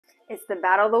It's the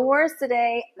battle of the wars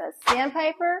today, the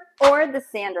Sandpiper or the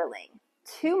Sanderling.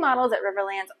 Two models at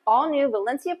Riverland's all-new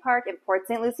Valencia Parc in Port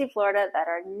St Lucie, Florida that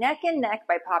are neck and neck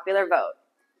by popular vote.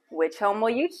 Which home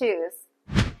will you choose?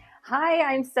 Hi,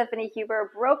 I'm Stephanie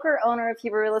Huber, broker owner of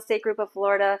Huber Real Estate Group of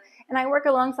Florida, and I work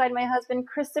alongside my husband,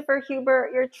 Christopher Huber,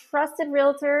 your trusted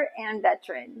realtor and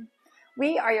veteran.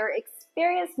 We are your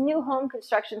experienced new home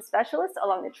construction specialists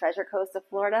along the Treasure Coast of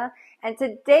Florida, and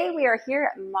today we are here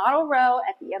at Model Row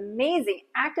at the amazing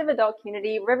active adult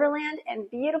community Riverland and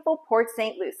beautiful Port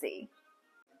St Lucie.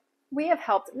 We have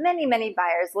helped many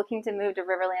buyers looking to move to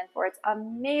Riverland for its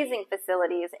amazing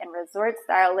facilities and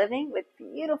resort-style living with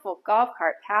beautiful golf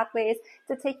cart pathways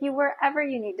to take you wherever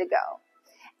you need to go.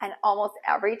 And almost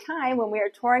every time when we are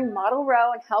touring Model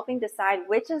Row and helping decide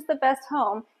which is the best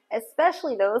home,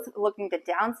 especially those looking to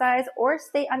downsize or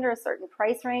stay under a certain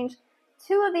price range,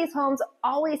 two of these homes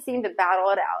always seem to battle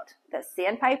it out, the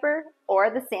Sandpiper or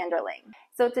the Sanderling.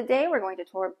 So today we're going to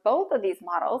tour both of these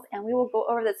models and we will go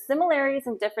over the similarities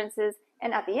and differences,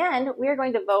 and at the end we are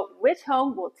going to vote which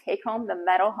home will take home the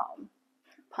metal home.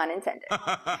 Pun intended.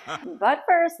 But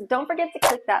first, don't forget to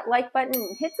click that like button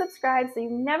and hit subscribe so you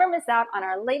never miss out on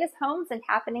our latest homes and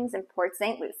happenings in Port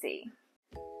St Lucie.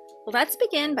 Let's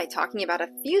begin by talking about a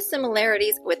few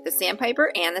similarities with the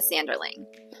Sandpiper and the Sanderling.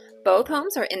 Both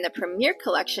homes are in the Premier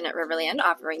Collection at Riverland,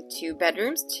 offering 2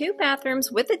 bedrooms, 2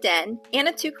 bathrooms with a den and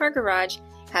a 2-car garage,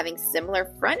 having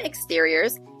similar front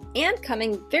exteriors and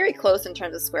coming very close in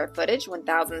terms of square footage,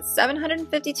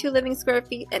 1,752 living square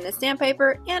feet in the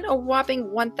Sandpiper and a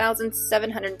whopping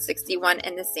 1,761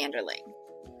 in the Sanderling.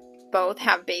 Both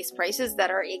have base prices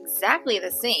that are exactly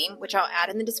the same, which I'll add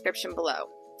in the description below.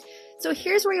 So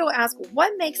here's where you'll ask,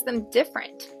 what makes them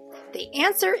different? The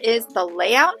answer is the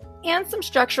layout and some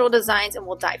structural designs, and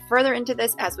we'll dive further into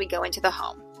this as we go into the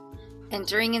home.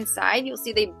 Entering inside, you'll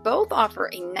see they both offer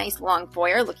a nice long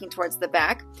foyer looking towards the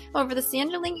back. Over the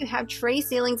Sanderling, you have tray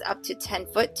ceilings up to 10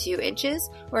 foot 2 inches,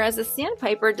 whereas the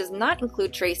Sandpiper does not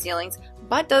include tray ceilings,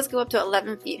 but does go up to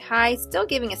 11 feet high, still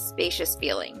giving a spacious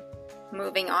feeling.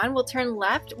 Moving on, we'll turn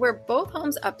left where both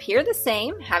homes appear the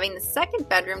same, having the second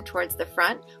bedroom towards the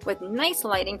front with nice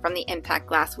lighting from the impact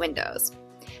glass windows.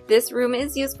 This room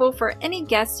is useful for any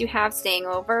guests you have staying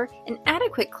over, an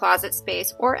adequate closet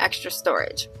space or extra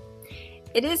storage.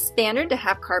 It is standard to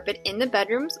have carpet in the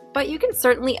bedrooms, but you can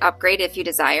certainly upgrade if you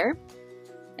desire.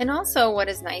 And also what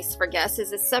is nice for guests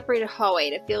is a separated hallway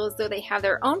to feel as though they have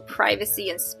their own privacy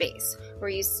and space, where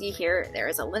you see here there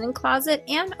is a linen closet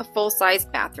and a full-size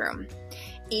bathroom,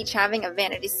 each having a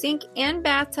vanity sink and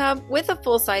bathtub with a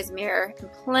full-size mirror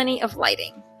and plenty of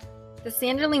lighting. The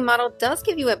Sanderling model does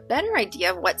give you a better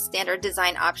idea of what standard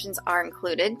design options are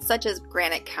included, such as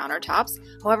granite countertops.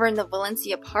 However, in the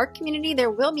Valencia Parc community,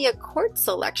 there will be a quartz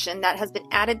selection that has been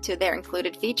added to their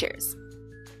included features.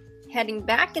 Heading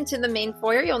back into the main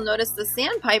foyer, you'll notice the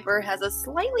Sandpiper has a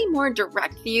slightly more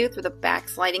direct view through the back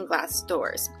sliding glass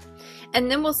doors. And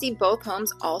then we'll see both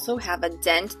homes also have a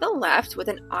den to the left with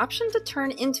an option to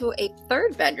turn into a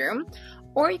 3rd bedroom,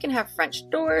 or you can have French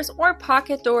doors or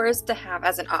pocket doors to have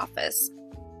as an office.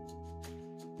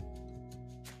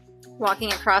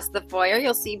 Walking across the foyer,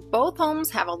 you'll see both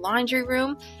homes have a laundry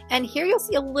room, and here you'll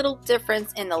see a little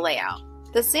difference in the layout.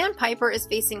 The Sandpiper is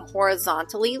facing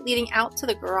horizontally, leading out to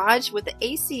the garage with the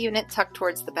AC unit tucked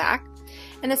towards the back,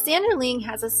 and the Sanderling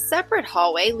has a separate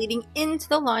hallway leading into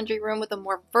the laundry room with a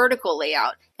more vertical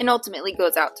layout and ultimately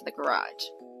goes out to the garage.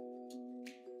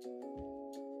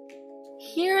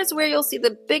 Here's where you'll see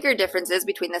the bigger differences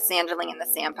between the Sanderling and the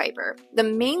Sandpiper. The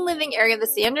main living area of the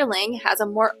Sanderling has a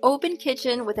more open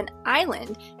kitchen with an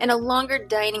island and a longer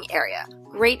dining area.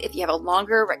 Great if you have a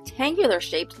longer rectangular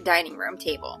shaped dining room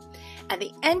table. And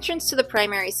the entrance to the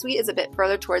primary suite is a bit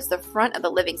further towards the front of the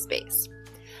living space.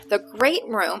 The great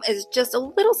room is just a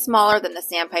little smaller than the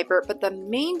Sandpiper, but the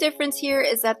main difference here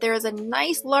is that there is a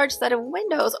nice large set of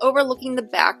windows overlooking the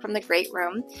back from the great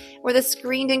room, where the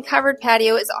screened and covered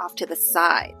patio is off to the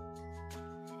side.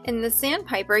 In the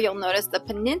Sandpiper, you'll notice the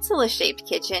peninsula-shaped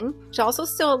kitchen, which also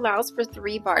still allows for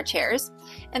 3 bar chairs,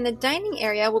 and the dining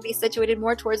area will be situated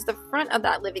more towards the front of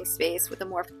that living space with a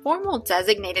more formal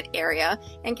designated area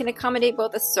and can accommodate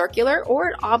both a circular or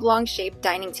an oblong-shaped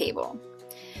dining table.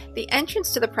 The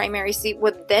entrance to the primary suite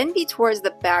would then be towards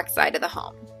the back side of the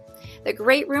home. The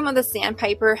great room of the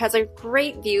Sandpiper has a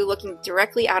great view looking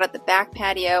directly out at the back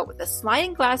patio with the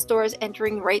sliding glass doors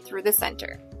entering right through the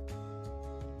center.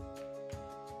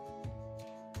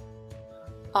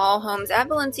 All homes at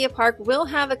Valencia Parc will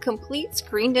have a complete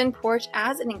screened-in porch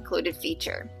as an included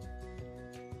feature.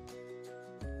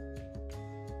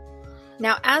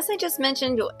 Now, as I just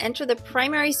mentioned, you'll enter the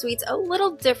primary suites a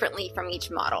little differently from each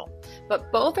model,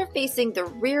 but both are facing the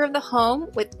rear of the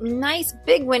home with nice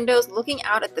big windows looking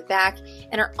out at the back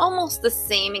and are almost the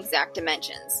same exact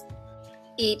dimensions.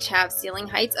 Each have ceiling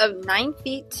heights of 9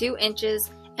 feet 2 inches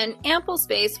and ample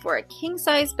space for a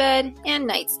king-size bed and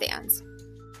nightstands.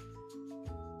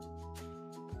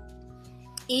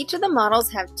 Each of the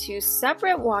models have 2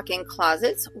 separate walk-in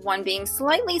closets, one being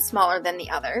slightly smaller than the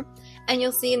other, and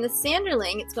you'll see in the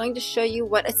Sanderling it's going to show you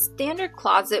what a standard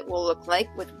closet will look like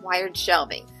with wired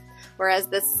shelving, whereas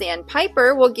the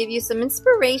Sandpiper will give you some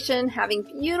inspiration, having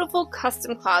beautiful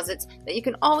custom closets that you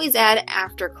can always add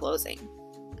after closing.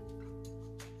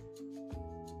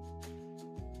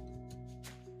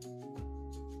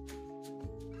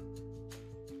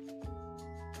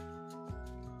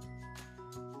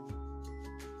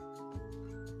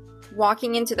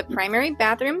 Walking into the primary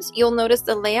bathrooms, you'll notice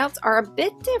the layouts are a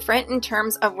bit different in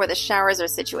terms of where the showers are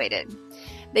situated.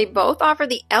 They both offer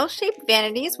the L-shaped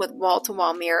vanities with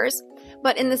wall-to-wall mirrors,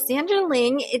 but in the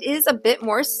Sanderling it is a bit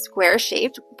more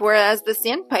square-shaped, whereas the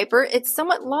Sandpiper it's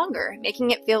somewhat longer,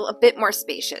 making it feel a bit more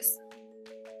spacious.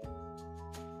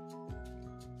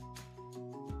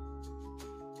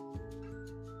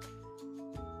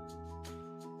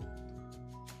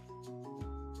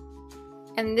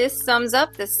 And this sums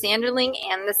up the Sanderling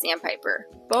and the Sandpiper,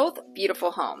 both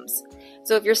beautiful homes.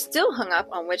 So if you're still hung up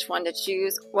on which one to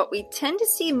choose, what we tend to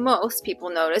see most people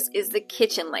notice is the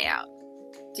kitchen layout.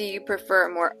 Do you prefer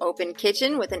a more open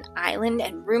kitchen with an island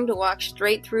and room to walk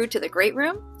straight through to the great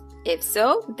room? If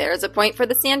so, there's a point for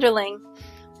the Sanderling.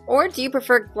 Or do you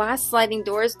prefer glass sliding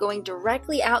doors going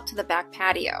directly out to the back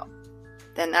patio?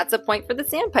 Then that's a point for the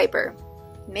Sandpiper.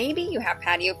 Maybe you have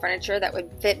patio furniture that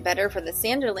would fit better for the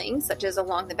Sanderling, such as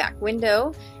along the back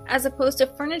window, as opposed to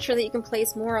furniture that you can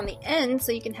place more on the end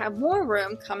so you can have more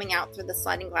room coming out through the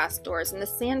sliding glass doors in the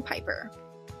Sandpiper.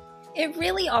 It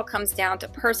really all comes down to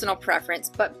personal preference,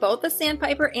 but both the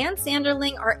Sandpiper and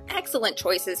Sanderling are excellent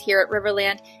choices here at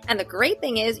Riverland, and the great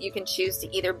thing is you can choose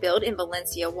to either build in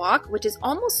Valencia Walk, which is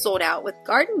almost sold out with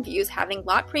garden views having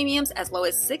lot premiums as low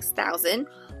as $6,000,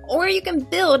 or you can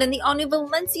build in the all-new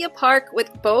Valencia Parc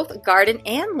with both garden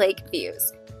and lake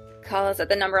views. Call us at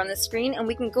the number on the screen and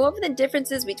we can go over the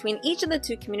differences between each of the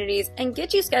 2 communities and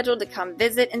get you scheduled to come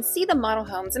visit and see the model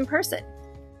homes in person.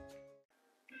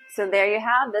 So there you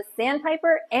have the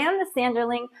Sandpiper and the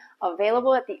Sanderling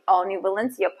available at the all-new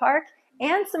Valencia Parc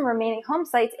and some remaining home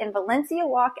sites in Valencia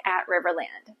Walk at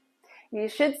Riverland. You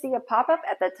should see a pop-up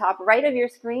at the top right of your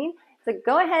screen, so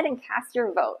go ahead and cast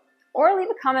your vote. Or leave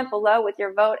a comment below with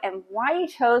your vote and why you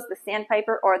chose the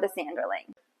Sandpiper or the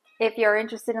Sanderling. If you're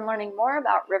interested in learning more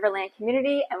about Riverland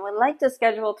community and would like to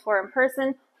schedule a tour in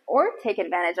person or take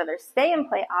advantage of their stay and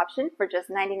play option for just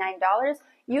 $99,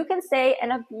 you can stay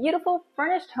in a beautiful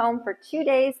furnished home for 2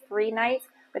 days, 3 nights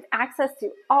with access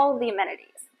to all of the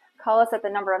amenities. Call us at the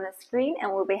number on the screen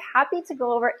and we'll be happy to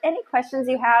go over any questions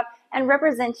you have and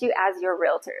represent you as your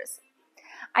realtors.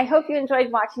 I hope you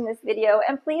enjoyed watching this video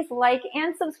and please like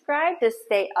and subscribe to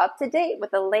stay up to date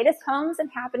with the latest homes and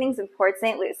happenings in Port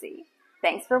St Lucie.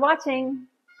 Thanks for watching.